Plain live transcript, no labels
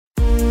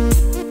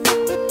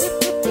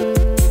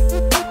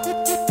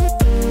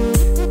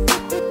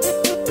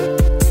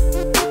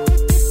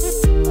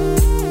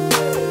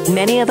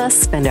Many of us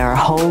spend our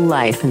whole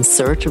life in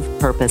search of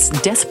purpose,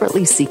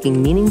 desperately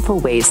seeking meaningful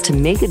ways to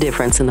make a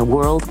difference in the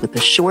world with the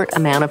short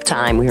amount of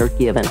time we are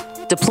given.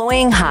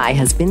 Deploying High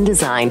has been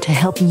designed to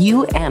help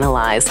you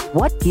analyze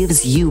what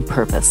gives you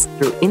purpose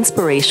through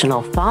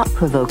inspirational,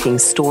 thought-provoking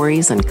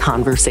stories and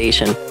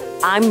conversation.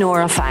 I'm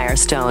Nora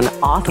Firestone,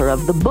 author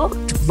of the book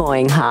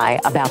Deploying High,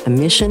 about the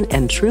mission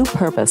and true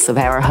purpose of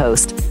our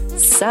host.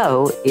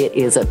 So it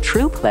is a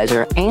true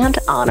pleasure and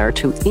honor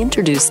to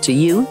introduce to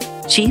you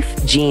Chief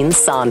Gene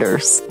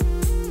Saunders.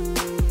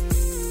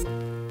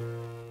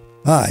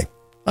 Hi,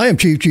 I am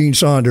Chief Gene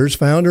Saunders,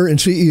 founder and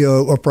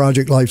CEO of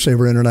Project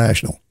Lifesaver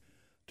International.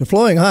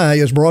 Deploying High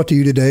is brought to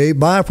you today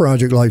by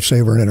Project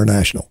Lifesaver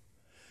International.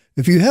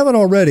 If you haven't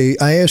already,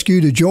 I ask you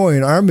to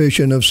join our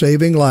mission of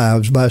saving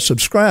lives by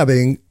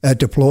subscribing at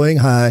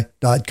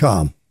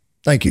deployinghigh.com.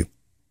 Thank you.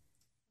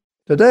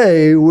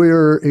 Today,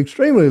 we're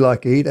extremely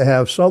lucky to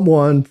have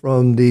someone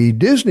from the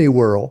Disney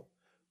World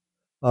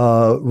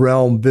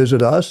realm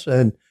visit us.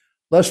 And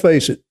let's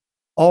face it,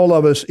 all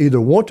of us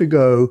either want to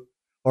go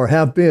or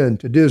have been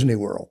to Disney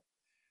World.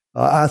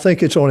 I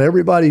think it's on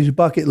everybody's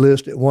bucket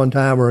list at one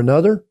time or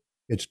another.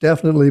 It's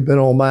definitely been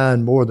on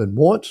mine more than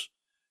once.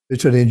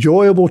 It's an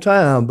enjoyable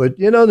time, but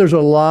there's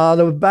a lot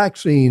of back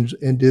scenes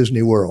in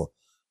Disney World.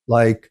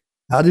 Like,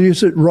 how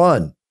does it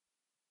run?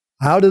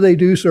 How do they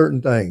do certain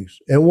things?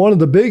 And one of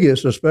the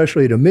biggest,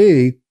 especially to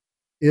me,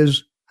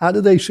 is how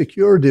do they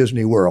secure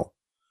Disney World?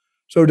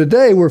 So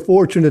today we're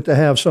fortunate to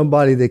have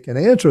somebody that can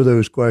answer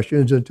those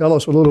questions and tell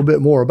us a little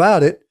bit more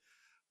about it.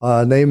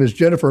 Name is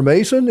Jennifer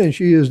Mason, and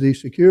she is the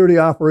Security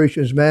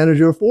Operations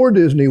Manager for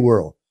Disney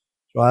World.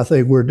 So I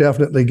think we're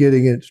definitely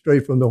getting it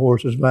straight from the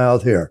horse's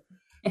mouth here.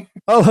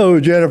 Hello,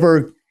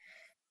 Jennifer.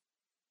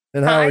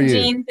 And how are you? Hi,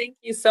 Gene. Thank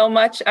you so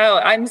much. Oh,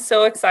 I'm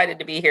so excited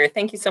to be here.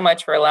 Thank you so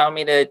much for allowing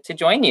me to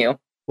join you.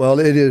 Well,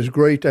 it is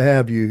great to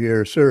have you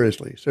here.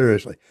 Seriously.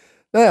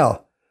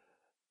 Now,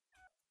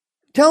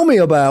 tell me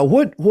about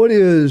what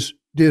is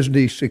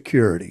Disney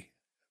Security?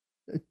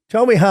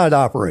 Tell me how it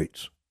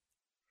operates.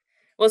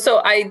 Well,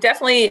 so I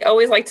definitely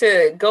always like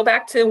to go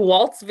back to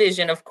Walt's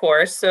vision, of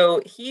course.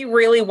 So he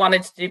really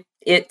wanted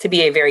it to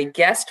be a very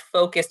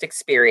guest-focused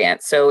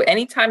experience. So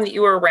anytime that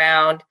you were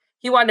around,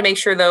 he wanted to make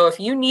sure, though, if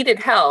you needed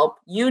help,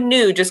 you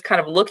knew just kind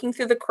of looking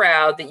through the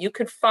crowd that you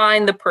could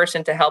find the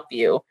person to help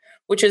you,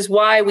 which is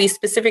why we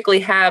specifically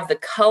have the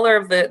color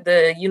of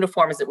the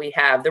uniforms that we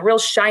have, the real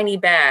shiny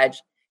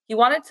badge. He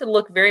wanted to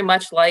look very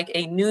much like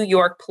a New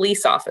York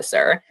police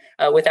officer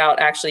without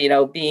actually,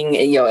 being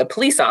a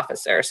police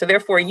officer. So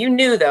therefore, you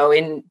knew, though,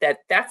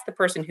 that's the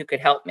person who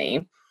could help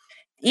me.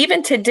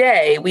 Even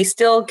today, we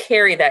still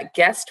carry that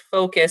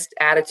guest-focused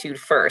attitude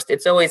first.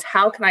 It's always,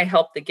 how can I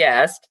help the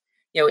guest,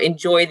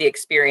 enjoy the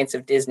experience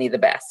of Disney the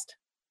best?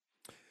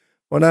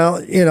 Well,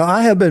 now,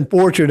 I have been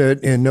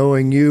fortunate in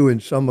knowing you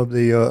and some of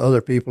the other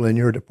people in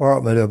your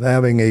department of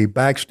having a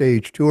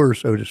backstage tour,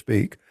 so to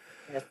speak.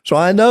 Yes. So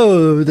I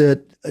know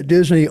that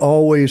Disney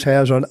always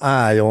has an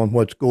eye on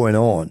what's going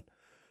on.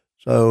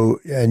 So,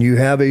 and you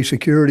have a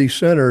security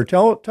center.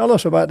 Tell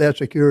us about that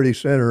security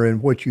center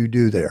and what you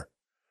do there.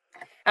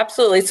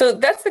 Absolutely. So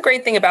that's the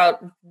great thing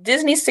about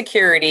Disney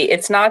security.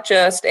 It's not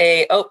just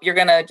you're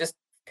going to just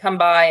come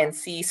by and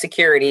see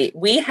security.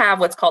 We have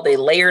what's called a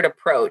layered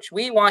approach.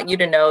 We want you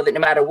to know that no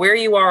matter where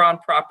you are on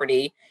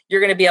property,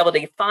 you're going to be able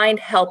to find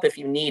help if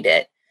you need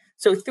it.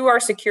 So through our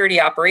Security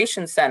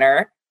Operations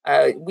Center,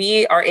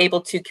 we are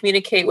able to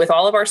communicate with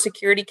all of our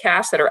security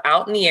casts that are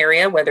out in the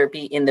area, whether it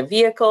be in the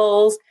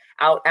vehicles,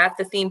 out at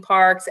the theme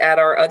parks, at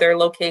our other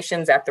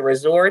locations, at the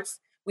resorts.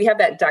 We have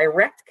that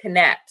direct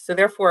connect. So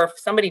therefore, if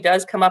somebody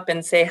does come up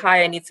and say,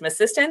 hi, I need some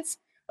assistance,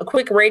 a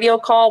quick radio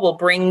call will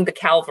bring the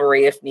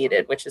cavalry if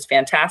needed, which is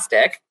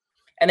fantastic.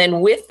 And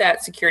then with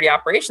that Security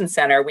Operations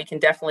Center, we can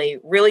definitely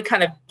really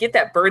kind of get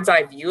that bird's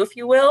eye view, if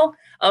you will,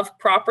 of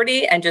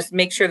property and just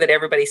make sure that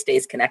everybody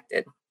stays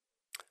connected.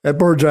 That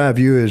bird's eye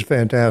view is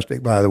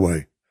fantastic, by the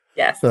way.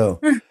 Yes. So,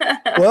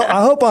 well,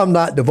 I hope I'm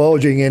not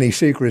divulging any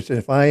secrets.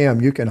 If I am,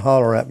 you can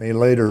holler at me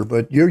later.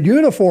 But your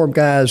uniform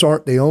guys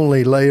aren't the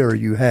only layer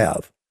you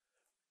have.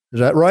 Is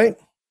that right?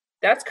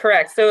 That's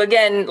correct. So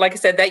again, like I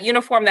said, that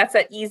uniform, that's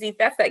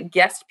that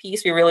guest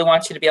piece we really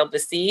want you to be able to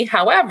see.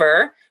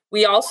 However,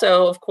 we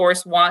also, of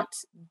course, want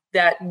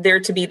that there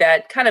to be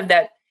that kind of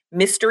that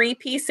mystery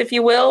piece, if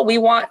you will. We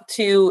want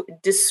to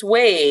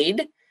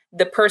dissuade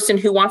the person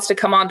who wants to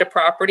come onto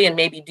property and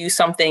maybe do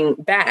something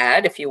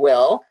bad, if you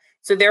will.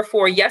 So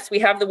therefore, yes, we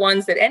have the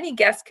ones that any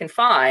guest can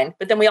find,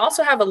 but then we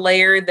also have a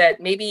layer that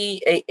maybe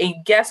a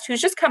guest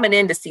who's just coming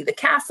in to see the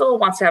castle,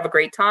 wants to have a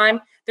great time.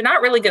 They're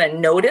not really going to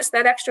notice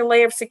that extra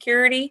layer of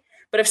security.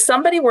 But if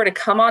somebody were to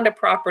come onto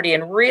property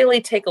and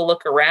really take a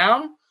look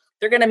around,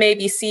 they're going to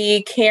maybe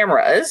see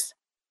cameras.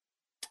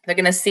 They're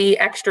going to see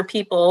extra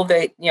people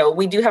that,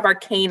 we do have our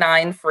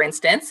canine, for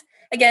instance.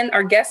 Again,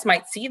 our guests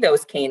might see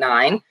those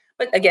canine,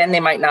 but again, they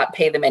might not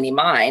pay them any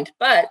mind.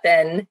 But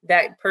then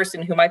that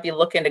person who might be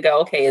looking to go,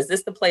 okay, is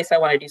this the place I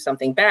want to do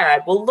something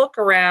bad? Will look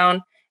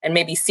around and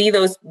maybe see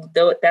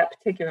that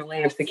particular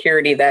layer of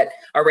security that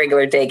our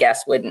regular day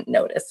guests wouldn't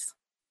notice.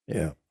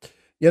 Yeah.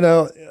 You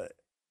know,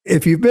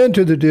 if you've been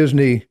to the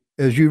Disney,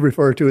 as you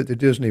refer to it, the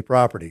Disney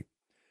property,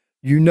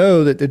 you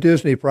know that the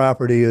Disney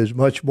property is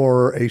much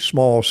more a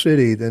small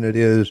city than it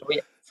is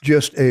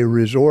just a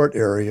resort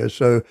area.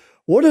 So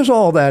what does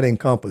all that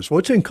encompass?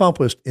 What's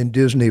encompassed in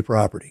Disney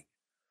property?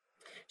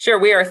 Sure.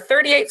 We are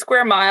 38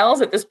 square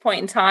miles at this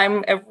point in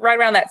time, right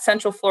around that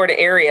Central Florida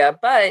area.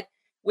 But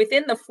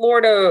within the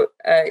Florida,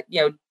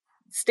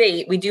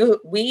 state,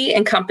 we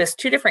encompass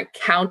two different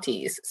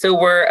counties. So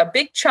we're a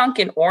big chunk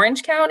in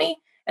Orange County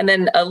and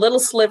then a little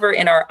sliver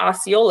in our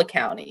Osceola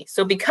County.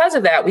 So because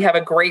of that, we have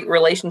a great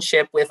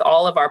relationship with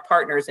all of our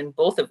partners in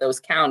both of those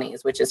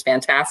counties, which is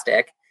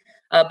fantastic.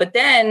 But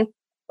then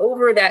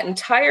over that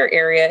entire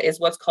area is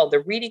what's called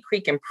the Reedy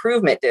Creek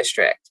Improvement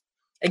District.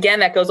 Again,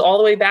 that goes all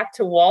the way back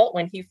to Walt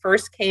when he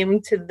first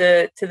came to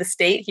the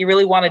state. He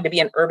really wanted to be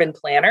an urban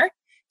planner.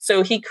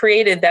 So he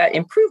created that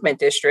improvement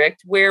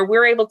district where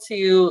we're able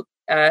to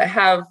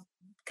have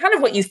kind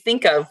of what you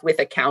think of with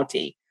a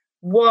county.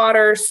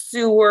 Water,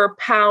 sewer,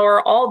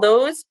 power, all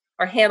those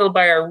are handled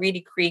by our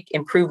Reedy Creek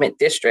Improvement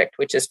District,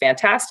 which is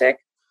fantastic.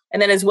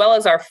 And then as well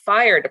as our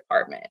fire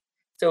department.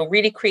 So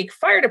Reedy Creek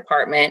Fire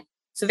Department.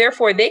 So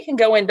therefore, they can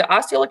go into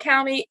Osceola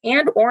County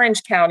and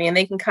Orange County, and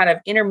they can kind of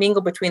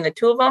intermingle between the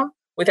two of them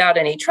without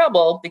any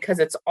trouble because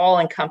it's all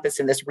encompassed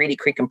in this Reedy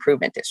Creek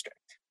Improvement District.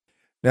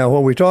 Now,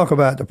 when we talk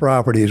about the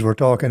properties, we're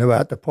talking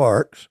about the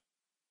parks,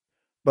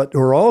 but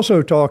we're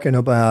also talking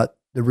about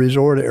the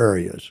resort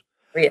areas.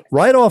 Yes.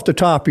 Right off the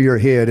top of your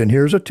head, and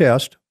here's a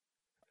test,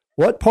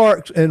 what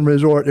parks and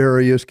resort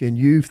areas can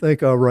you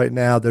think of right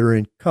now that are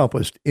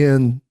encompassed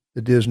in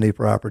the Disney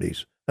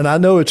properties? And I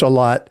know it's a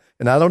lot,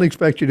 and I don't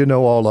expect you to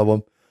know all of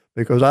them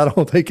because I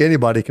don't think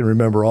anybody can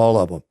remember all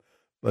of them.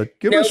 But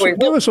give us an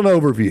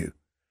overview.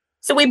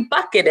 So we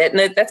bucket it,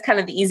 and that's kind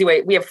of the easy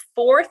way. We have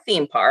 4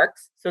 theme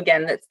parks. So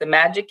again, that's the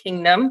Magic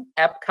Kingdom,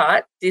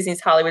 Epcot,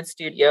 Disney's Hollywood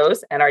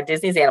Studios, and our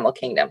Disney's Animal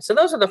Kingdom. So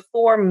those are the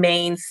 4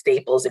 main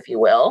staples, if you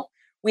will.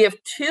 We have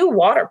 2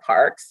 water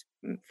parks.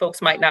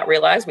 Folks might not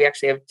realize we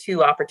actually have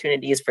 2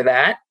 opportunities for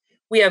that.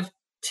 We have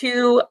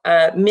 2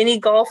 mini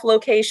golf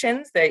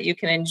locations that you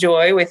can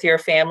enjoy with your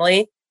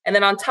family. And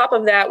then on top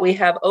of that, we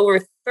have over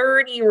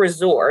 30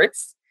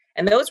 resorts.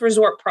 And those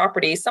resort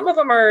properties, some of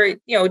them are,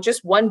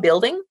 just one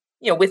building,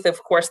 with,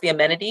 of course, the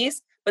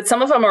amenities, but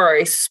some of them are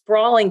a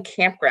sprawling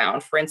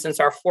campground. For instance,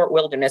 our Fort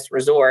Wilderness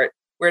Resort,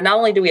 where not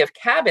only do we have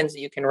cabins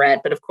that you can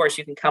rent, but of course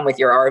you can come with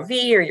your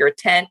RV or your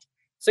tent.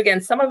 So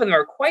again, some of them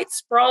are quite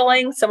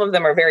sprawling. Some of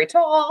them are very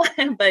tall,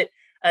 but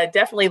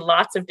definitely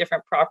lots of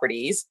different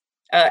properties.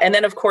 And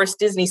then, of course,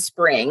 Disney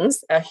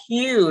Springs, a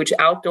huge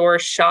outdoor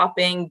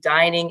shopping,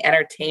 dining,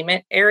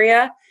 entertainment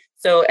area.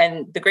 So,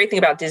 and the great thing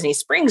about Disney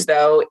Springs,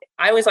 though,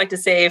 I always like to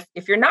say,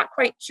 if you're not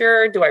quite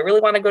sure, do I really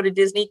want to go to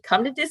Disney?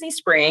 Come to Disney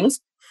Springs,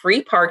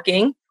 free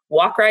parking,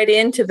 walk right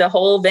into the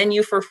whole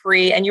venue for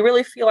free. And you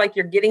really feel like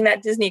you're getting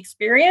that Disney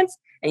experience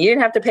and you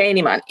didn't have to pay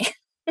any money.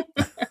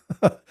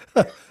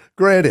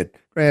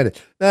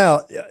 Granted.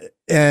 Now,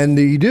 and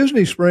the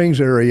Disney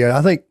Springs area,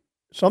 I think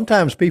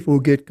sometimes people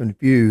get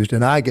confused,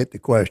 and I get the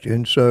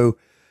question. So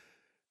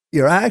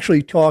you're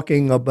actually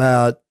talking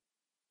about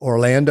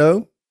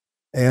Orlando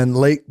and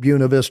Lake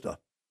Buena Vista.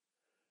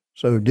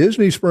 So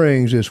Disney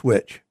Springs is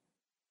which?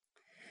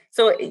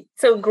 So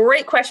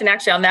great question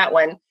actually on that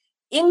one.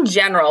 In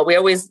general,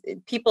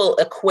 people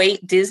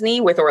equate Disney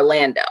with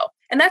Orlando.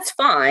 And that's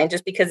fine,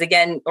 just because,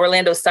 again,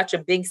 Orlando is such a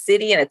big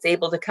city and it's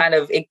able to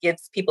it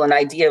gives people an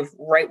idea of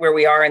right where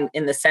we are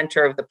in the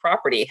center of the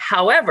property.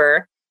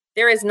 However,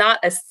 there is not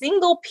a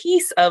single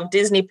piece of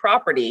Disney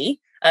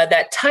property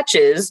that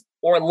touches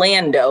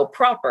Orlando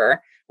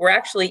proper. We're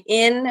actually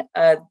in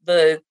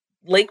the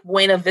Lake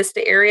Buena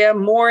Vista area,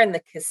 more in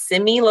the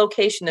Kissimmee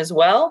location as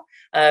well.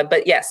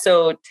 But yes,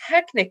 so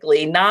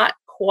technically not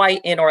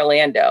quite in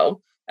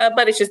Orlando.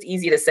 But it's just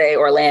easy to say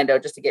Orlando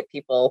just to get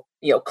people,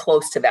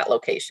 close to that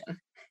location.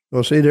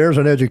 Well, see, there's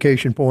an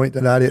education point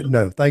that I didn't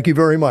know. Thank you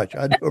very much.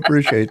 I do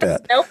appreciate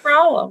that. No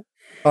problem.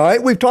 All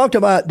right. We've talked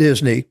about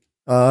Disney.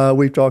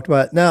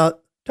 Now,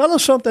 tell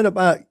us something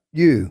about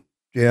you,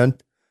 Jen.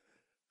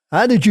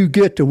 How did you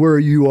get to where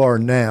you are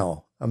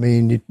now? I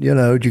mean, did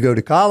you go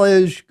to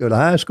college, go to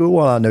high school?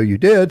 Well, I know you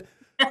did.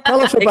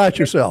 Tell us about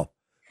yourself.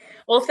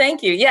 Well,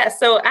 thank you. Yes.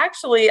 So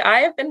actually, I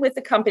have been with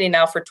the company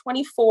now for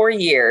 24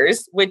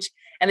 years,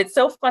 and it's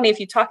so funny if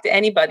you talk to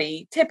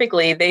anybody,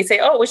 typically they say,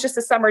 oh, it was just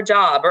a summer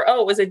job, or,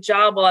 oh, it was a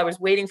job while I was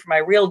waiting for my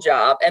real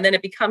job. And then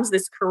it becomes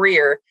this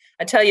career.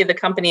 I tell you, the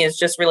company is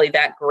just really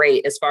that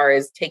great as far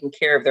as taking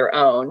care of their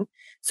own.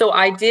 So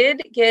I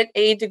did get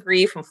a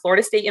degree from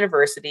Florida State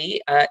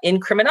University in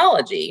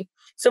criminology.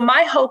 So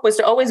my hope was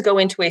to always go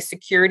into a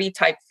security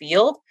type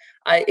field.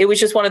 It was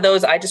just one of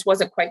those, I just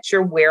wasn't quite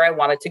sure where I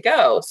wanted to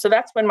go. So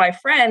that's when my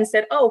friend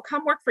said, oh,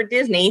 come work for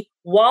Disney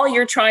while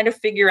you're trying to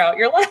figure out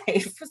your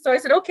life. So I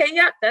said, okay,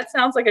 yeah, that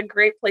sounds like a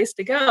great place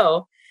to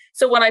go.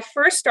 So when I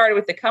first started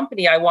with the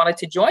company, I wanted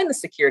to join the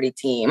security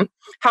team.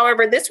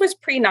 However, this was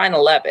pre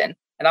 9/11.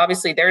 And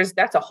obviously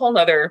that's a whole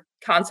nother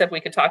concept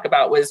we could talk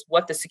about, was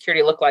what the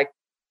security looked like,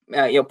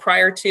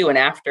 prior to and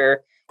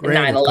after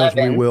Granted, 'cause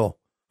we will.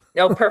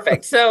 No,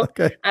 perfect. So,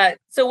 Okay.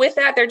 So with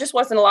that, there just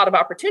wasn't a lot of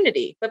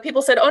opportunity. But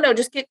people said, "Oh no,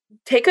 just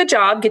take a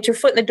job, get your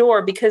foot in the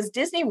door," because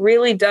Disney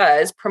really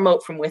does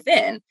promote from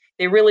within.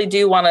 They really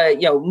do want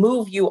to,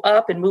 move you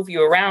up and move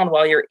you around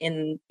while you're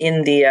in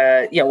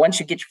the, once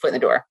you get your foot in the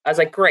door. I was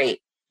like, great.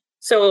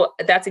 So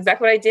that's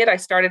exactly what I did. I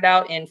started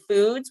out in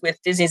foods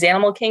with Disney's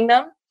Animal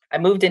Kingdom. I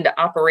moved into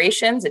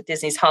operations at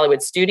Disney's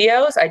Hollywood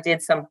Studios. I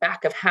did some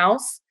back of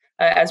house,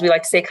 as we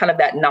like to say, kind of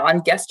that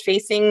non-guest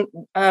facing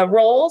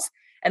roles.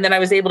 And then I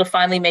was able to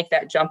finally make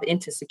that jump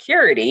into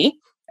security,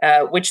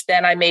 which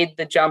then I made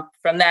the jump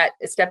from that,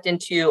 stepped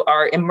into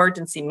our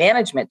emergency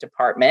management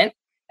department.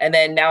 And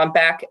then now I'm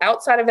back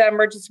outside of that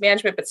emergency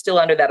management, but still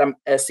under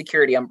that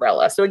security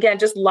umbrella. So again,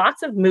 just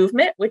lots of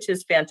movement, which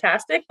is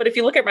fantastic. But if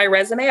you look at my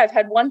resume, I've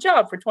had one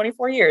job for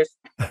 24 years.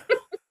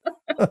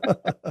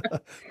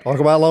 Talk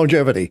about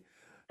longevity.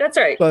 That's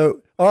right.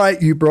 So, all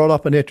right, you brought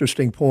up an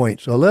interesting point.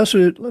 So let's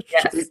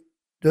Yes.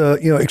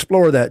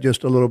 Explore that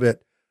just a little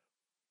bit.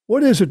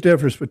 What is the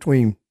difference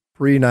between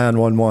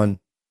pre-911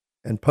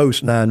 and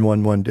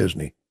post-911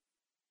 Disney?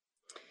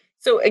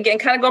 So again,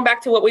 kind of going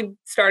back to what we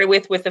started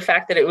with the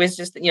fact that it was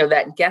just,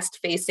 that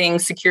guest-facing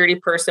security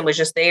person was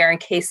just there in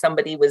case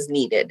somebody was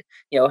needed.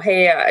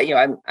 Hey,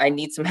 I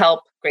need some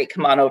help. Great,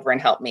 come on over and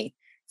help me.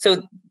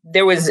 So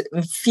there was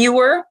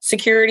fewer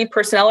security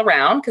personnel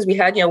around because we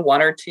had,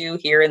 one or two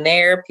here and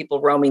there, people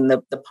roaming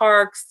the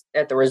parks,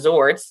 at the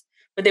resorts,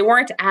 but they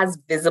weren't as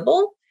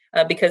visible.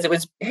 Because it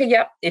was, hey,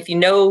 yep, if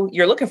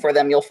you're looking for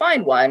them, you'll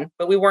find one,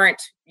 but we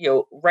weren't,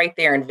 right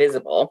there and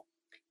visible.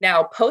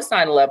 Now, post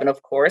 9/11,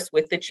 of course,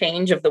 with the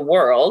change of the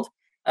world,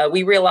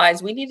 we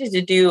realized we needed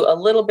to do a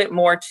little bit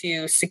more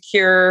to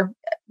secure,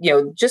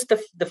 just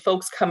the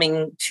folks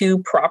coming to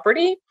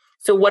property.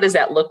 So what does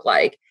that look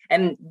like?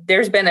 And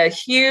there's been a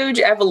huge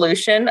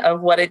evolution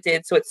of what it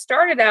did. So it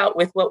started out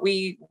with what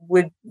we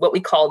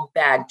called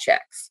bag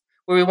checks,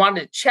 where we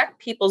wanted to check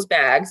people's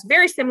bags,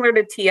 very similar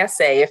to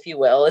TSA, if you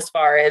will, as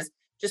far as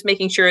just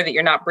making sure that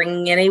you're not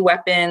bringing in any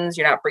weapons,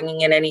 you're not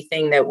bringing in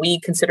anything that we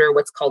consider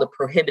what's called a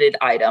prohibited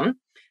item.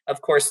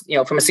 Of course,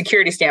 from a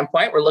security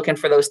standpoint, we're looking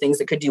for those things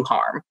that could do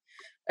harm.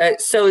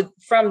 So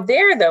from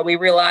there, though, we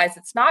realized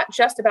it's not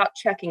just about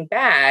checking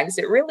bags.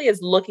 It really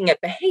is looking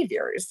at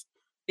behaviors.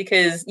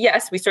 Because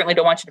yes, we certainly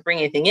don't want you to bring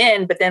anything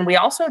in, but then we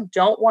also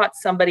don't want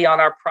somebody on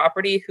our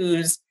property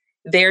who's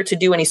there to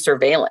do any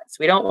surveillance.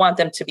 We don't want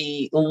them to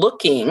be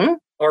looking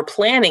or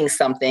planning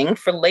something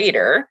for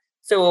later.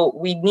 So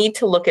we need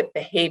to look at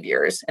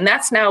behaviors. And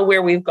that's now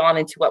where we've gone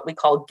into what we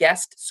call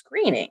guest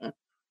screening.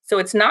 So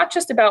it's not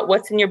just about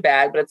what's in your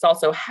bag, but it's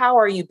also how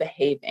are you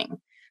behaving?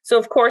 So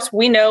of course,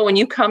 we know when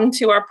you come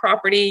to our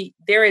property,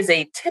 there is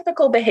a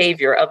typical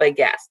behavior of a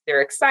guest.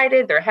 They're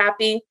excited, they're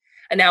happy.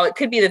 And now it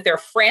could be that they're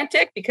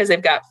frantic because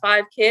they've got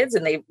 5 kids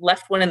and they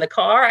left one in the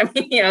car. I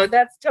mean,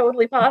 that's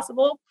totally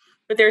possible.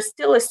 But there's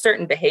still a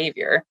certain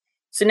behavior.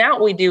 So now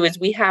what we do is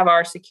we have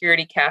our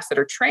security cast that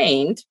are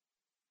trained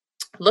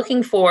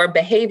looking for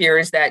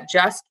behaviors that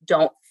just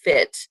don't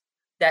fit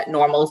that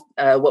normal,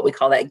 what we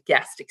call that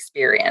guest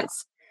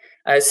experience.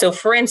 So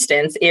for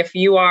instance, if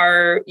you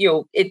are,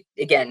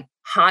 again,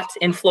 hot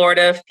in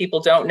Florida, if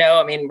people don't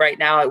know, I mean, right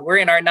now we're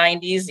in our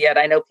 90s, yet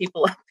I know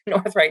people up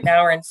north right now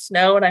are in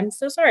snow, and I'm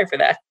so sorry for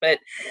that. But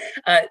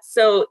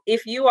so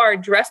if you are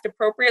dressed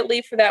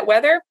appropriately for that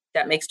weather,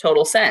 that makes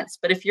total sense.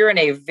 But if you're in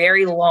a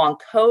very long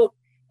coat,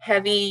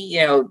 heavy,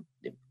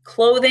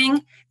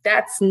 clothing,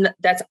 that's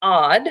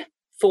odd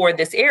for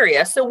this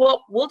area.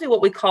 So we'll do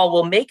what we call,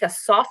 we'll make a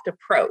soft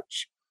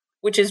approach,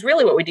 which is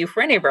really what we do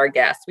for any of our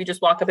guests. We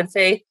just walk up and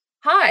say,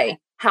 "Hi,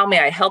 how may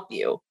I help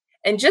you?"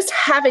 And just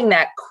having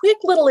that quick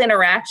little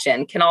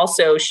interaction can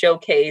also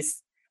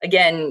showcase,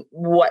 again,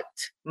 what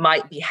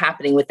might be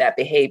happening with that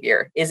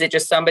behavior. Is it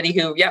just somebody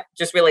who,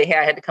 just really, hey,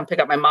 I had to come pick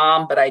up my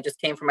mom, but I just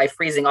came from my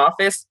freezing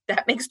office?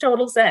 That makes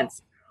total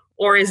sense.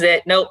 Or is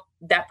it, nope,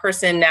 that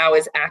person now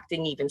is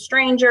acting even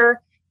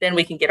stranger? Then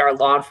we can get our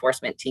law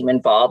enforcement team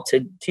involved to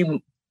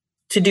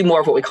do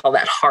more of what we call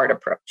that hard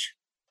approach.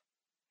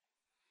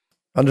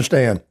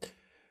 Understand.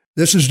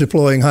 This is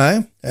Deploying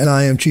High, and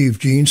I am Chief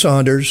Gene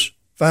Saunders,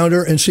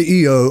 founder and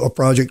CEO of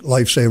Project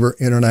Lifesaver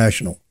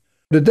International.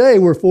 Today,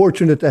 we're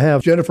fortunate to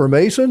have Jennifer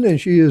Mason,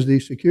 and she is the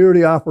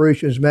Security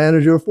Operations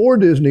Manager for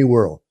Disney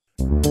World.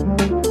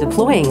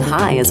 Deploying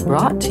High is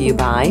brought to you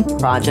by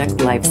Project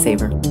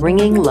Lifesaver,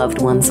 bringing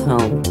loved ones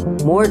home.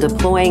 More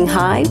Deploying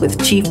High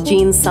with Chief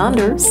Gene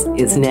Saunders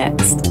is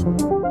next.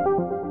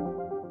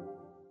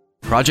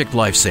 Project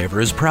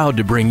Lifesaver is proud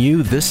to bring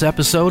you this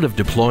episode of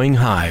Deploying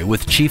High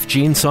with Chief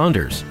Gene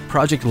Saunders.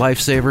 Project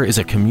Lifesaver is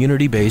a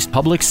community-based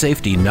public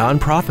safety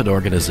nonprofit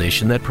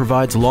organization that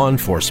provides law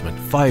enforcement,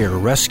 fire,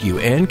 rescue,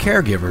 and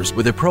caregivers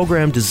with a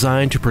program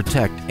designed to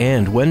protect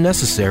and, when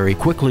necessary,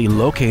 quickly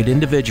locate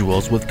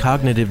individuals with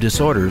cognitive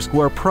disorders who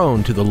are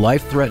prone to the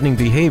life-threatening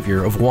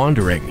behavior of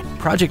wandering.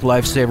 Project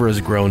Lifesaver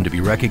has grown to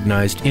be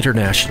recognized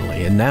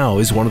internationally and now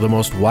is one of the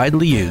most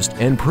widely used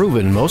and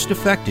proven most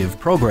effective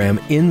program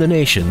in the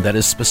nation that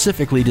is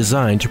specifically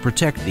designed to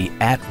protect the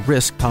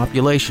at-risk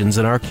populations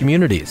in our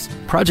communities.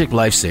 Project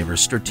Lifesaver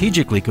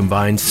strategically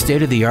combines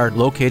state-of-the-art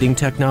locating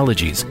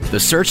technologies. The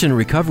search and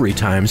recovery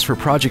times for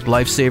Project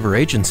Lifesaver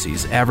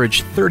agencies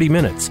average 30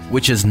 minutes,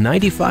 which is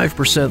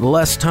 95%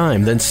 less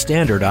time than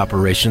standard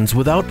operations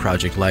without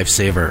Project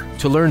Lifesaver.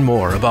 To learn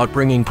more about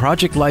bringing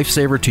Project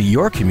Lifesaver to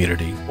your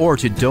community or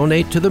to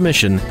donate to the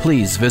mission,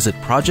 please visit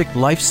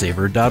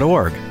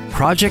projectlifesaver.org.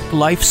 Project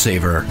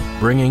Lifesaver,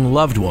 bringing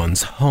loved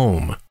ones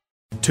home.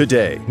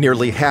 Today,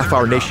 nearly half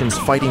our nation's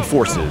fighting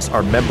forces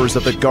are members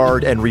of the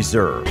Guard and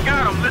Reserve.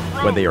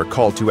 When they are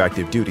called to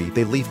active duty,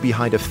 they leave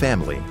behind a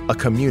family, a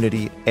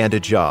community, and a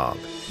job.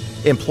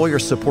 Employer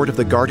support of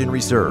the Guard and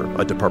Reserve,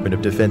 a Department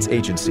of Defense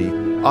agency,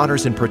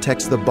 honors and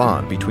protects the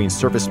bond between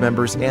service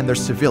members and their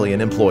civilian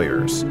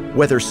employers.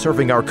 Whether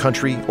serving our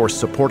country or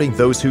supporting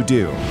those who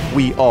do,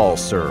 we all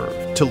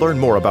serve. To learn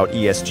more about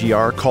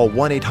ESGR, call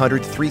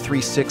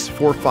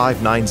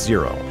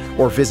 1-800-336-4590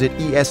 or visit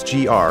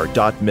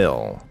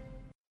esgr.mil.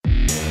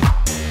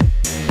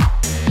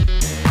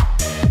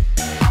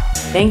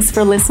 Thanks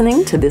for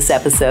listening to this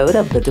episode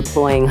of the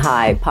Deploying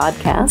High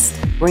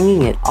podcast,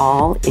 bringing it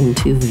all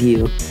into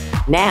view.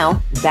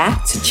 Now,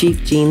 back to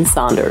Chief Gene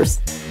Saunders.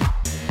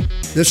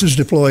 This is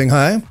Deploying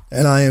High,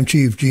 and I am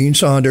Chief Gene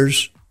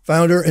Saunders,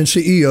 founder and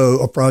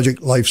CEO of Project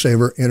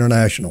Lifesaver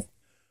International.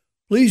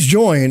 Please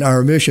join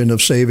our mission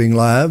of saving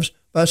lives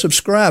by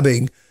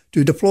subscribing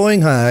to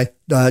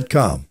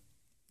deployinghigh.com.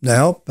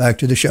 Now, back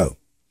to the show.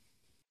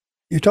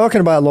 You're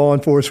talking about law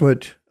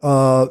enforcement,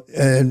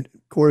 and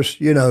of course,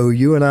 you know,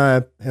 you and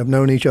I have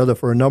known each other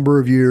for a number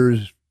of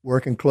years,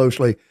 working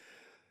closely.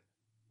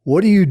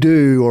 What do you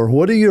do, or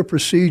what are your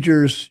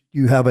procedures?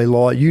 You have a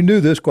law. You knew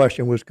this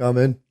question was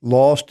coming.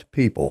 Lost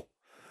people.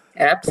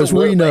 Absolutely. As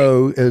we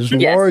know, as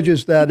Yes. large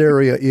as that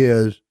area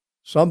is,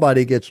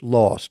 somebody gets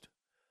lost.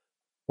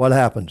 What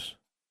happens?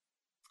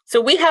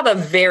 So we have a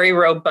very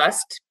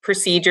robust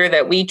procedure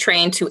that we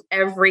train to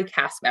every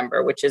cast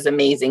member, which is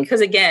amazing.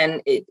 Because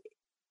again,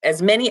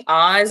 as many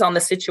eyes on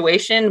the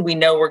situation, we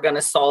know we're going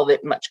to solve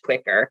it much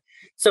quicker.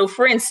 So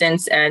for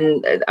instance,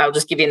 and I'll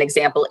just give you an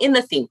example, in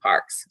the theme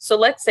parks. So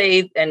let's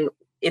say, and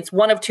it's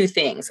one of two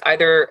things,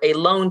 either a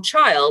lone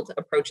child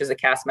approaches a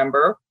cast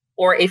member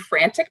or a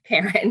frantic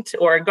parent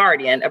or a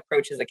guardian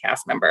approaches a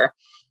cast member.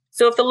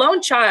 So if the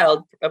lone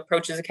child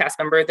approaches a cast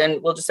member, then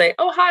we'll just say,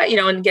 oh, hi,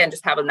 and again,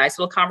 just have a nice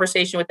little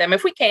conversation with them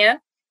if we can.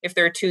 If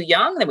they're too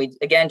young, then we,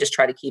 again, just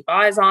try to keep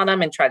eyes on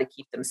them and try to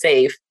keep them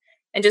safe.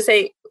 And just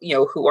say,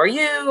 who are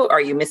you?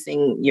 Are you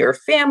missing your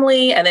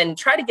family? And then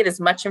try to get as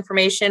much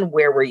information.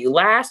 Where were you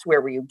last?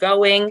 Where were you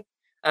going?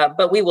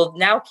 But we will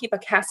now keep a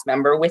cast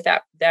member with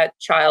that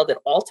child at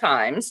all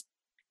times.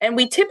 And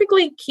we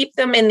typically keep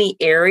them in the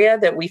area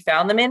that we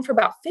found them in for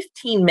about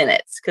 15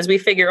 minutes because we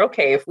figure,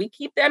 okay, if we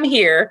keep them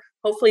here,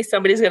 hopefully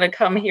somebody's going to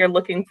come here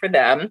looking for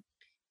them.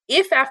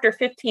 If after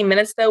 15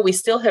 minutes, though, we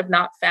still have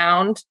not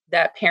found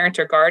that parent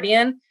or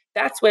guardian,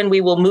 that's when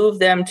we will move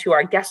them to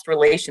our guest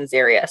relations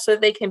area so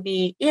they can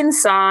be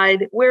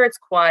inside where it's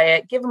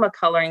quiet, give them a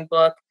coloring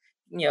book,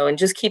 and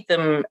just keep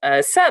them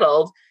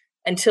settled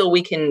until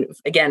we can,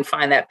 again,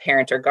 find that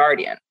parent or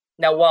guardian.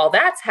 Now, while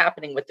that's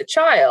happening with the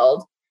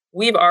child,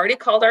 we've already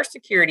called our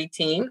security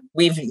team.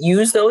 We've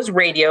used those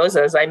radios,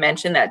 as I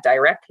mentioned, that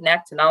direct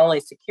connect to not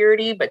only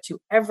security, but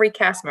to every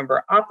cast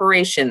member,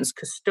 operations,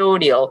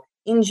 custodial,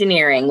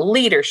 engineering,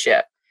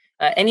 leadership.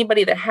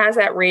 Anybody that has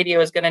that radio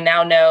is going to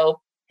now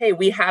know, hey,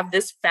 we have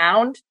this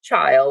found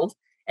child.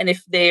 And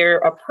if they're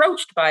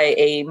approached by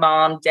a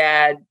mom,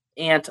 dad,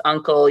 aunt,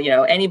 uncle,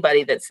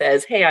 anybody that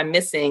says, hey, I'm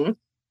missing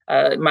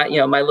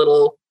my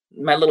little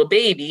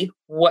baby,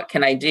 what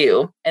can I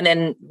do? And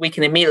then we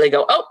can immediately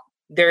go, oh,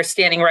 they're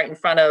standing right in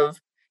front of,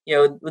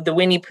 the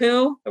Winnie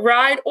Pooh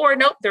ride, or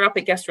nope, they're up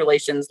at guest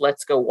relations.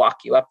 Let's go walk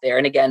you up there.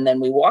 And again, then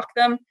we walk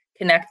them,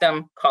 connect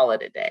them, call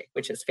it a day,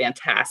 which is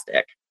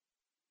fantastic.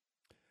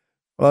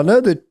 Well, I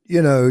know that,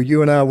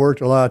 you and I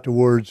worked a lot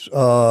towards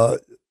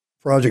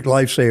Project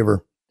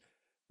Lifesaver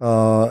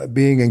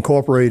being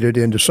incorporated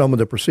into some of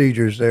the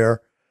procedures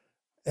there.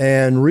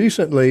 And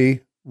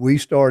recently we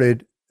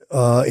started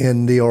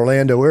in the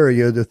Orlando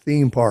area, the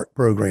theme park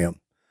program.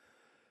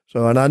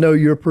 So, and I know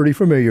you're pretty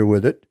familiar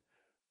with it.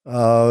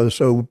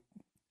 So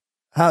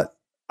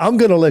I'm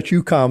going to let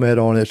you comment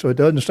on it so it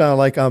doesn't sound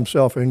like I'm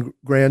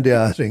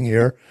self-aggrandizing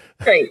here.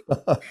 Great.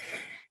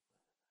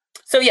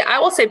 So yeah, I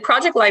will say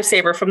Project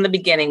Lifesaver from the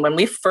beginning, when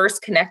we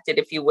first connected,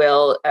 if you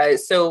will,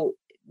 so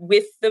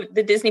with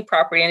the Disney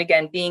property, and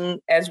again, being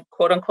as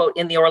quote unquote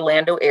in the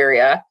Orlando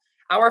area,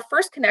 our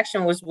first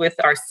connection was with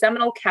our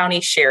Seminole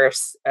County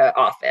Sheriff's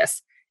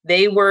Office.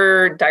 they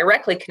were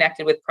directly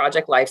connected with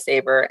Project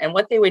Lifesaver. And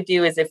what they would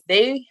do is if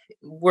they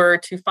were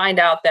to find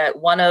out that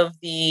one of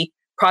the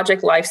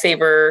Project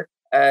Lifesaver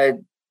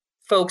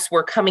folks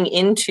were coming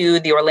into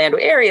the Orlando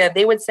area,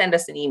 they would send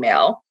us an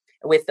email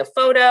with the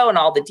photo and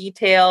all the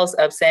details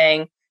of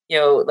saying,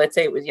 let's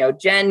say it was,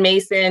 Jen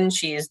Mason,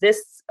 she's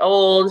this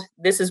old,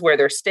 this is where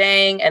they're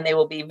staying, and they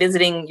will be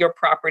visiting your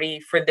property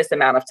for this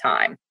amount of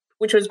time,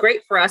 which was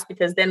great for us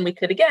because then we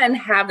could, again,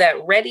 have that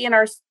ready in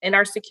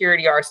our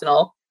security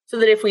arsenal so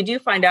that if we do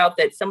find out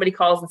that somebody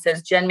calls and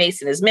says Jen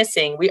Mason is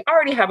missing, we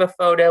already have a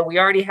photo, we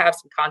already have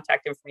some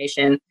contact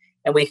information,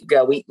 and we could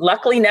go. We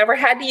luckily never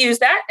had to use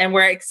that, and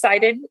we're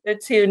excited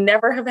to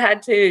never have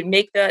had to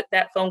make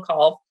that phone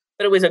call,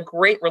 but it was a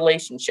great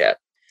relationship.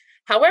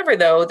 However,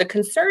 though, the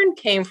concern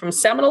came from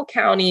Seminole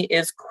County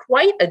is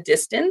quite a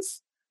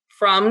distance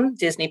from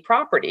Disney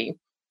property.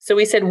 So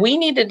we said we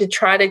needed to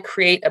try to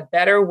create a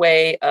better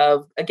way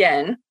of,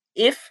 again,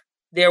 if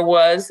there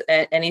was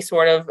any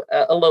sort of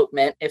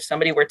elopement, if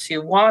somebody were to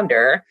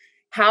wander,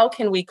 how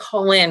can we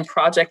call in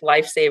Project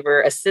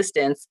Lifesaver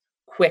assistance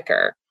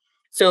quicker?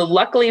 So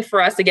luckily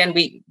for us, again,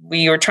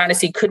 we were trying to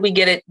see, could we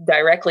get it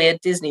directly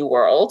at Disney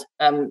World?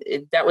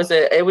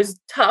 It was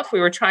tough. We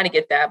were trying to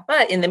get that.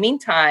 But in the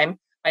meantime,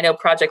 I know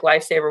Project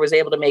Lifesaver was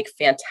able to make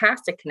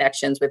fantastic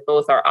connections with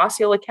both our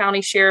Osceola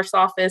County Sheriff's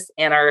Office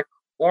and our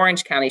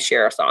Orange County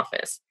Sheriff's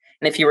Office.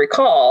 And if you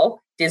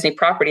recall, Disney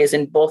property is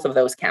in both of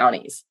those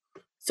counties.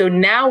 So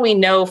now we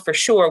know for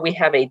sure we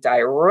have a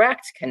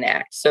direct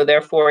connect. So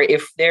therefore,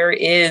 if there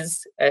is,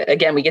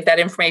 again, we get that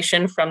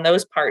information from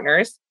those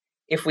partners.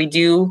 If we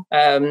do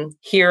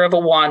hear of a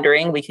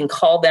wandering, we can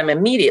call them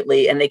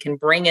immediately and they can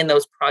bring in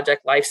those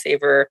Project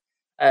Lifesaver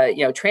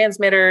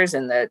transmitters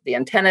and the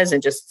antennas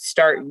and just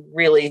start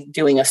really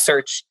doing a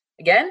search.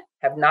 Again,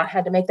 have not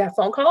had to make that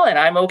phone call and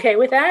I'm okay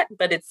with that,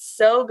 but it's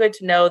so good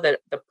to know that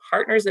the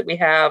partners that we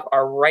have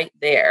are right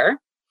there.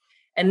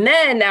 And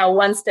then now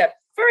one step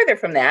further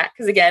from that,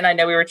 because again, I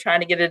know we were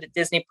trying to get it at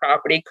Disney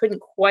property, couldn't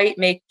quite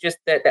make just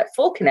that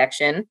full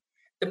connection.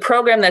 The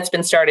program that's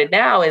been started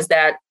now is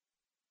that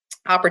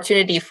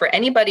opportunity for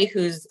anybody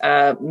who's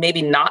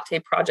maybe not a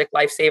Project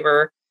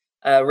Lifesaver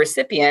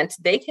recipient,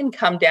 they can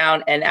come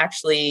down and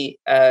actually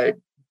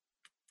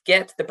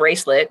get the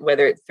bracelet,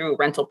 whether it's through a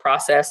rental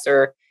process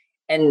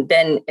and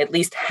then at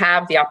least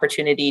have the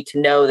opportunity to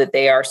know that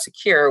they are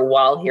secure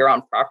while here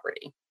on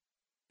property.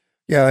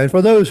 Yeah, and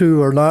for those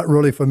who are not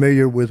really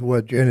familiar with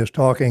what Jen is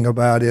talking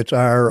about, it's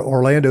our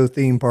Orlando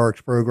Theme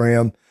Parks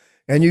program,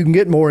 and you can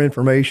get more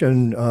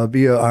information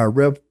via our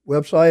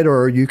website,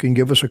 or you can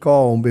give us a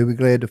call, and we'll be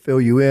glad to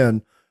fill you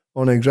in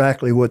on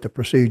exactly what the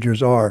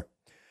procedures are.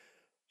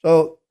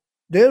 So,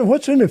 Dan,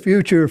 what's in the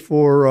future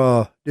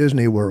for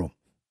Disney World?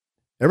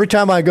 Every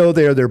time I go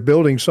there, they're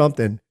building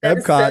something.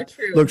 Epcot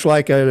looks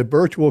like a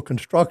virtual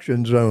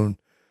construction zone.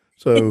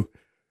 So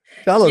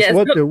tell us,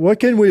 what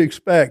can we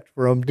expect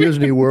from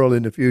Disney World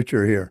in the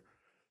future here?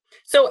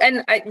 So,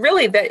 and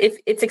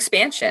it's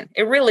expansion.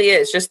 It really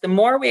is. Just the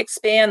more we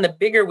expand, the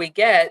bigger we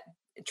get.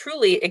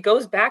 Truly, it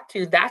goes back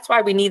to that's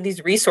why we need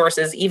these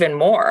resources even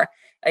more.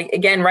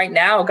 Again, right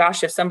now,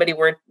 gosh, if somebody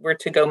were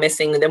to go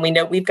missing, then we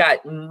know we've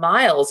got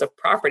miles of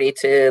property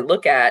to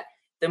look at.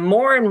 The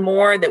more and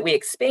more that we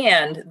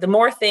expand, the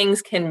more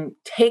things can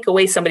take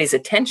away somebody's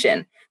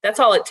attention. That's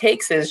all it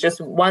takes is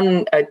just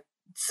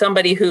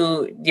somebody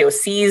who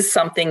sees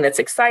something that's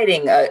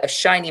exciting, a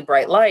shiny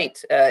bright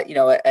light,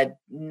 a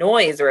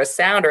noise or a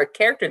sound or a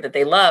character that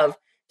they love,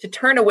 to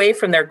turn away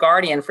from their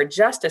guardian for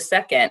just a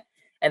second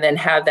and then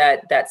have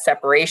that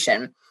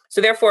separation.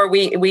 So therefore,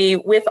 we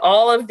with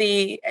all of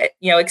the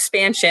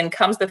expansion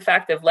comes the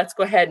fact of let's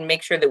go ahead and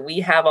make sure that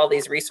we have all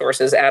these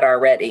resources at our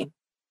ready.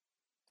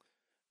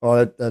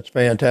 Oh, that's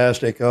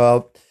fantastic.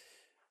 I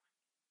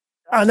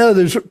know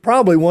there's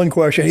probably one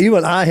question.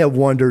 Even I have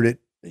wondered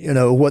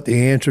what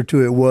the answer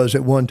to it was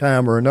at one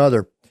time or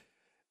another.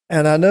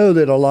 And I know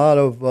that a lot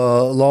of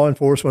law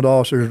enforcement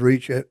officers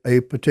reach a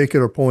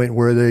particular point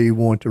where they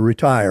want to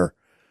retire.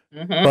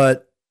 Mm-hmm.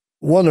 But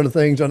one of the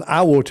things, and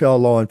I will tell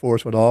law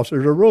enforcement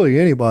officers, or really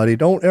anybody,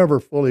 don't ever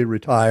fully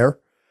retire.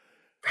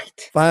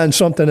 Right. Find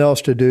something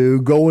else to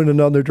do. Go in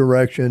another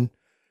direction.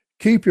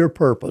 Keep your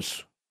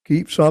purpose.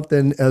 Keep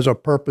something as a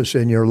purpose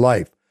in your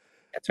life.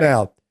 That's right.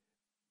 Now,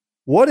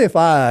 what if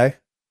I'm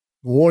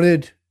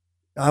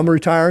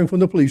retiring from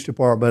the police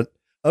department.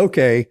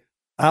 Okay,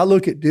 I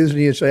look at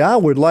Disney and say, I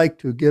would like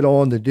to get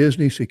on the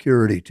Disney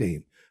security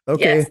team.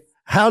 Okay, yes.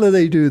 How do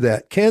they do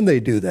that? Can they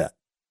do that?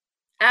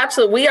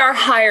 Absolutely. We are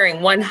hiring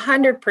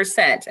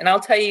 100%. And I'll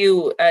tell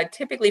you,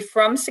 typically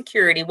from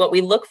security, what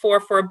we look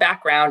for a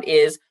background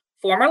is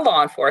former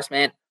law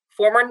enforcement,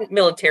 former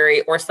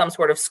military, or some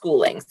sort of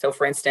schooling. So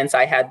for instance,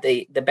 I had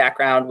the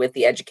background with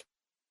the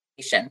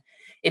education.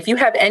 If you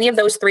have any of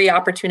those three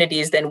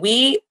opportunities, then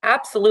we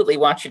absolutely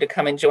want you to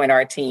come and join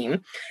our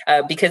team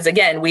because,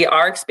 again, we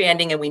are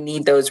expanding and we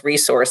need those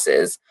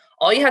resources.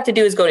 All you have to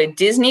do is go to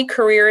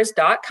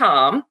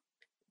DisneyCareers.com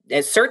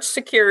and search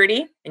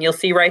security, and you'll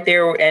see right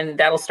there, and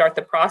that'll start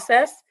the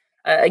process.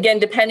 Again,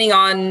 depending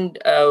on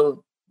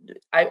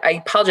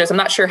I apologize. I'm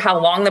not sure how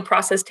long the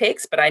process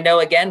takes, but I know,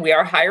 again, we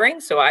are hiring,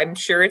 so I'm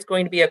sure it's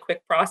going to be a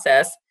quick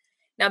process.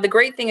 Now, the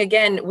great thing,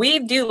 again, we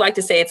do like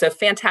to say it's a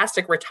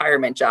fantastic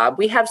retirement job.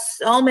 We have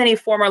so many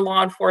former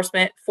law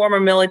enforcement, former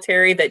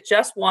military that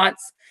just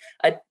wants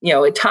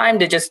a time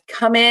to just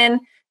come in,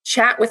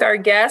 chat with our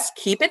guests,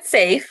 keep it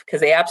safe,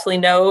 because they absolutely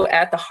know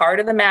at the heart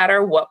of the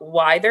matter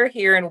why they're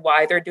here and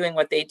why they're doing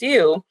what they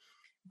do.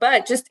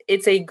 But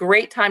it's a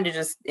great time to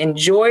just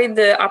enjoy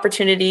the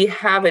opportunity,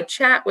 have a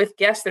chat with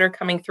guests that are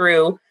coming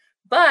through.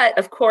 But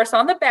of course,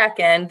 on the back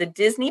end, the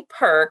Disney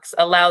perks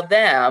allow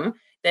them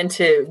then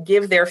to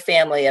give their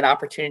family an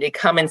opportunity to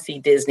come and see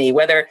Disney.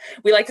 Whether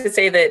we like to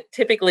say that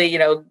typically,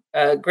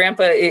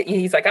 grandpa,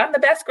 he's like, I'm the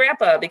best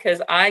grandpa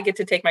because I get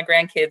to take my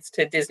grandkids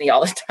to Disney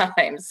all the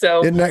time.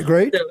 So isn't that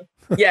great?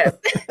 Yes,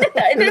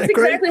 that's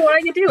exactly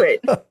why you do it.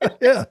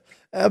 Yeah,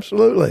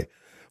 absolutely.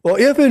 Well,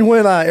 if and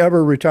when I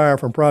ever retire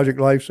from Project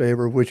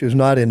Lifesaver, which is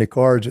not in the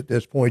cards at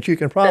this point, you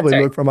can probably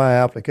look for my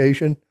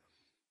application,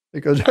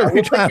 because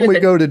every time we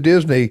go to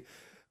Disney,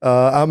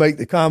 I make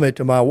the comment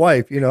to my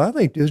wife, I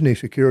think Disney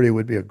security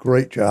would be a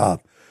great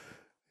job.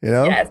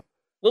 Yes.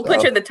 We'll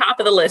put you at the top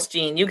of the list,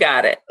 Gene. You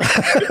got it.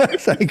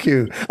 Thank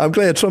you. I'm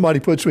glad somebody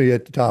puts me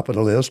at the top of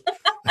the list.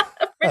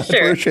 For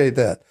sure. I appreciate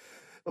that.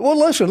 Well,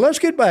 listen, let's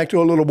get back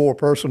to a little more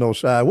personal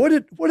side.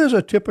 What is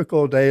a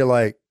typical day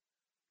like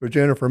for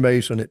Jennifer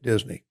Mason at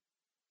Disney?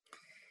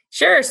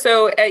 Sure.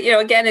 So,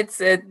 again,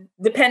 it's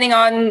depending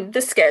on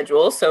the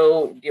schedule.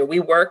 So, we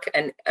work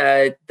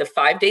the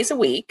 5 days a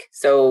week.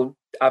 So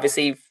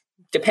obviously,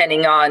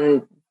 depending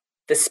on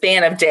the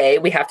span of day,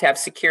 we have to have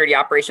security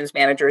operations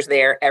managers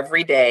there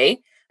every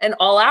day and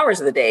all hours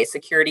of the day.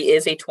 Security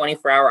is a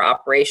 24-hour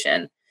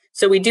operation.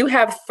 So we do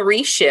have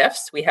 3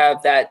 shifts. We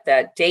have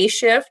that day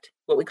shift,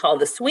 what we call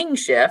the swing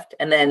shift,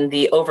 and then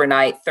the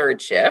overnight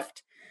third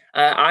shift.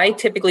 I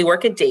typically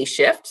work a day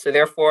shift, so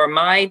therefore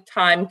my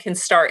time can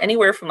start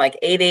anywhere from like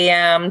 8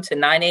 a.m. to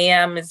 9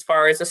 a.m. as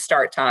far as a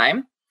start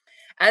time.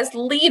 As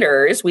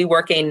leaders, we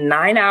work a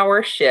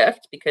 9-hour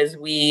shift because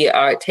we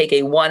take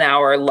a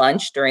 1-hour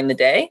lunch during the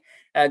day.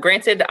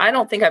 Granted, I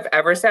don't think I've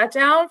ever sat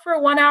down for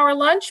a 1-hour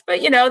lunch, but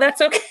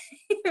that's okay.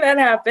 That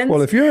happens.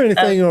 Well, if you're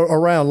anything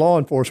around law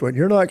enforcement,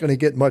 you're not going to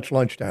get much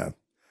lunchtime.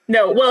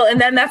 No, well, and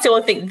then that's the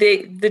only thing.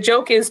 The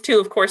joke is too,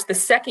 of course, the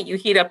second you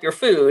heat up your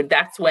food,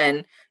 that's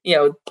when,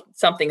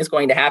 something is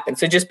going to happen.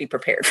 So just be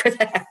prepared for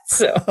that.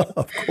 So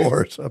Of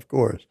course.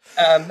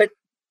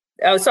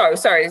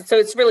 Sorry. So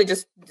it's really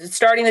just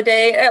starting the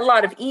day, a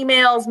lot of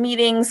emails,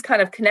 meetings,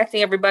 kind of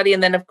connecting everybody.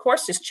 And then, of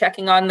course, just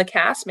checking on the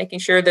cast, making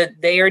sure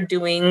that they are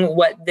doing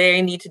what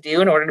they need to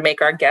do in order to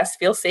make our guests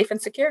feel safe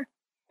and secure.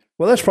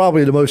 Well, that's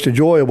probably the most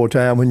enjoyable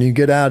time, when you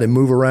get out and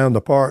move around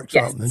the park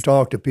and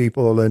talk to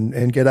people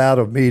and get out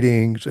of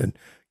meetings and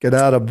get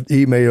out of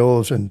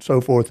emails and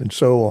so forth and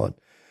so on.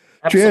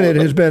 Absolutely. Jen,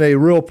 it has been a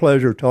real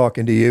pleasure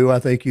talking to you. I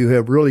think you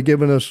have really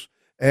given us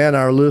and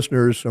our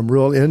listeners some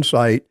real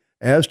insight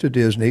as to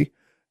Disney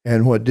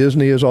and what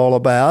Disney is all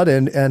about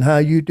and how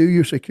you do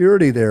your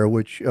security there,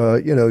 which,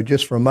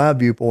 just from my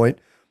viewpoint,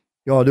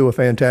 you all do a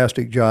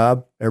fantastic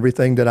job,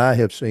 everything that I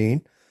have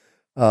seen.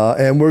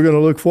 And we're going to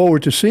look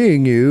forward to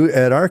seeing you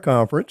at our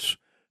conference.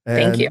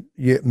 And thank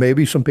you.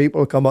 Maybe some people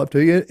will come up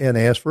to you and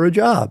ask for a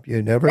job.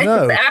 You never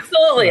know.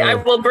 Absolutely. I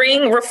will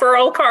bring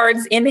referral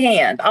cards in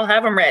hand. I'll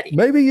have them ready.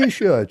 Maybe you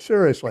should.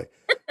 Seriously.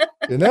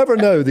 You never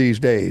know these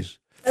days.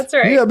 That's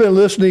right. You have been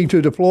listening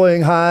to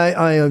Deploying High.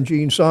 I am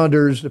Gene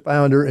Saunders, the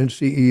founder and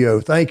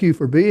CEO. Thank you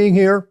for being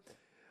here.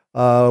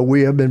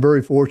 We have been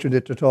very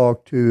fortunate to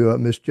talk to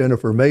Miss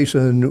Jennifer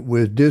Mason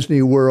with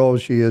Disney World.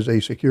 She is a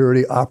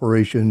security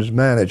operations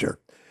manager.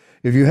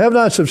 If you have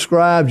not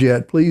subscribed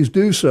yet, please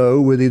do so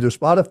with either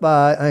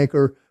Spotify,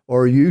 Anchor,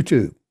 or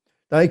YouTube.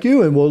 Thank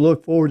you, and we'll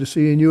look forward to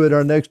seeing you at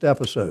our next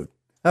episode.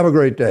 Have a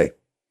great day.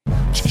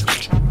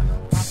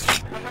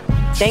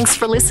 Thanks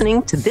for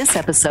listening to this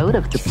episode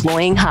of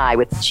Deploying High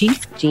with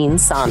Chief Gene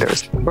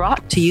Saunders,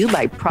 brought to you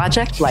by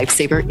Project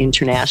Lifesaver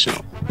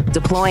International.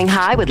 Deploying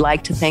High would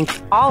like to thank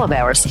all of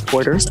our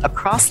supporters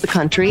across the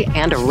country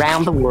and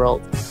around the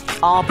world.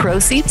 All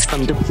proceeds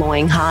from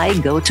Deploying High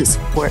go to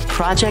support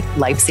Project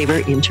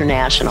Lifesaver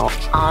International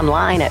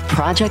online at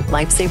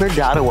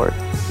projectlifesaver.org.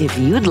 If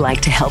you'd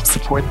like to help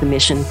support the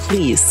mission,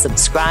 please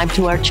subscribe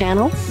to our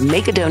channel,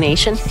 make a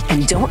donation,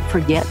 and don't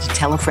forget to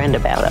tell a friend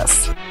about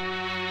us.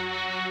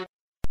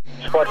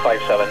 Squad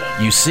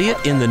 57. You see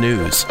it in the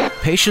news.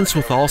 Patients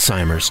with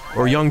Alzheimer's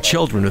or young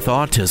children with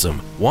autism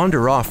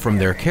wander off from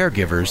their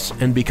caregivers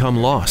and become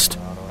lost.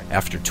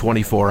 After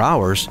 24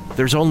 hours,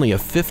 there's only a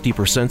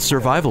 50%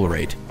 survival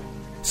rate.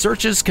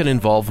 Searches can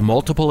involve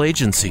multiple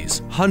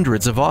agencies,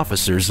 hundreds of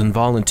officers and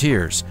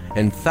volunteers,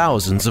 and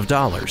thousands of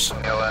dollars.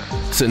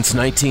 Since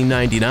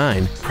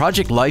 1999,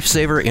 Project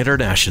Lifesaver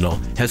International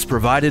has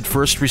provided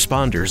first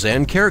responders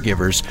and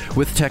caregivers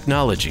with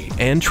technology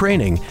and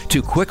training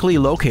to quickly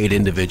locate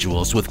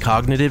individuals with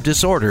cognitive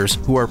disorders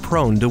who are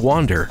prone to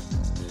wander.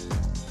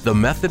 The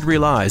method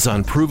relies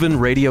on proven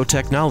radio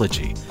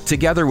technology,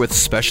 together with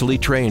specially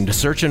trained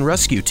search and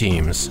rescue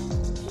teams.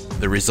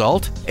 The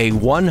result? A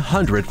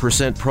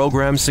 100%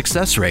 program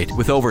success rate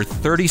with over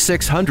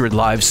 3,600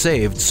 lives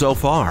saved so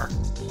far.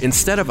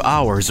 Instead of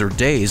hours or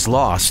days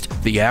lost,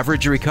 the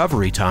average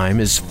recovery time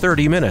is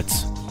 30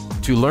 minutes.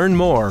 To learn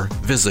more,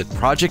 visit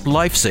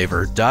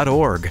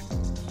ProjectLifesaver.org.